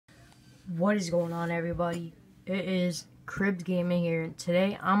What is going on, everybody? It is Cribs Gaming here, and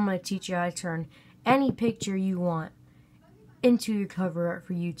today I'm going to teach you how to turn any picture you want into your cover art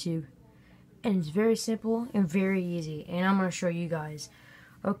for YouTube. And it's very simple and very easy, and I'm going to show you guys.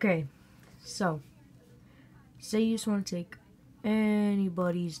 Okay, so say you just want to take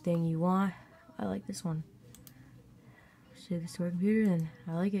anybody's thing you want. I like this one. Save this to our computer, and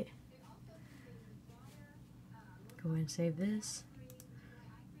I like it. Go ahead and save this.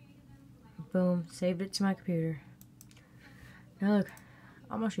 Boom, saved it to my computer. Now look,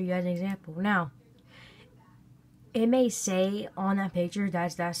 I'm going to show you guys an example. Now, it may say on that picture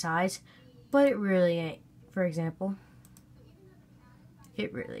that's that size, but it really ain't. For example,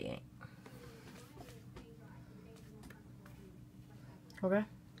 it really ain't. Okay?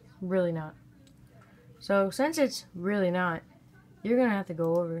 Really not. So, since it's really not, you're going to have to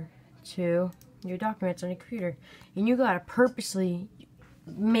go over to your documents on your computer. And you got to purposely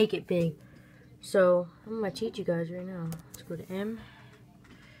make it big. So, I'm going to teach you guys right now. Let's go to M.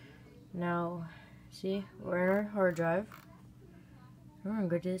 Now, see, we're in our hard drive. We're going to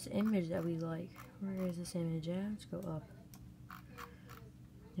go to this image that we like. Where is this image at? Let's go up.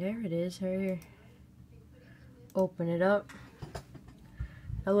 There it is, right here. Open it up.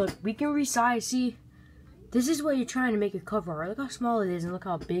 Now look, we can resize. See, this is what you're trying to make a cover art. Look how small it is and look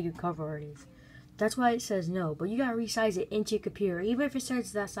how big a cover art is. That's why it says no. But you got to resize it into your computer. Even if it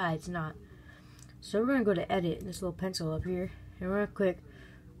says that size, it's not. So we're going to go to edit, this little pencil up here, and we're going to click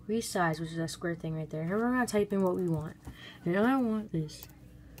resize, which is that square thing right there. And we're going to type in what we want. And I want this.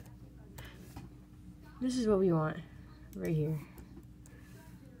 This is what we want right here.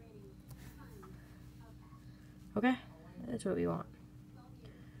 Okay? That's what we want.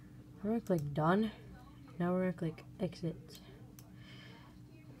 We're going to click done. Now we're going to click exit.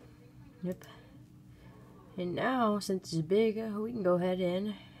 Yep. And now, since it's big, we can go ahead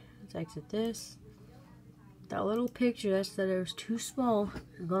and let's exit this. That little picture that said it was too small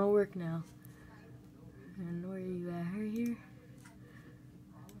is gonna work now. And where are you at? Right here.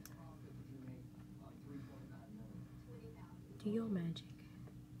 Do your magic.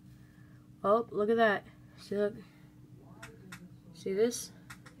 Oh, look at that. See, look. See this?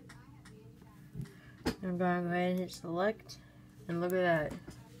 I'm gonna go ahead and hit select. And look at that.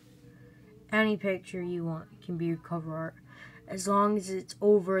 Any picture you want can be your cover art. As long as it's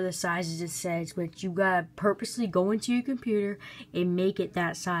over the sizes it says, which you gotta purposely go into your computer and make it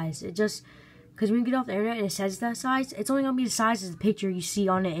that size. It just, because when you get off the internet and it says that size, it's only gonna be the size of the picture you see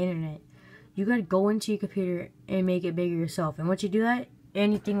on the internet. You gotta go into your computer and make it bigger yourself. And once you do that,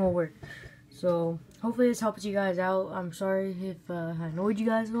 anything will work. So, hopefully this helps you guys out. I'm sorry if I annoyed you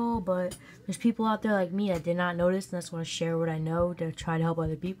guys at all, but there's people out there like me that did not notice, and I just want to share what I know to try to help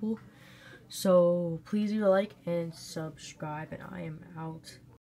other people. So, please leave a like and subscribe, and I am out.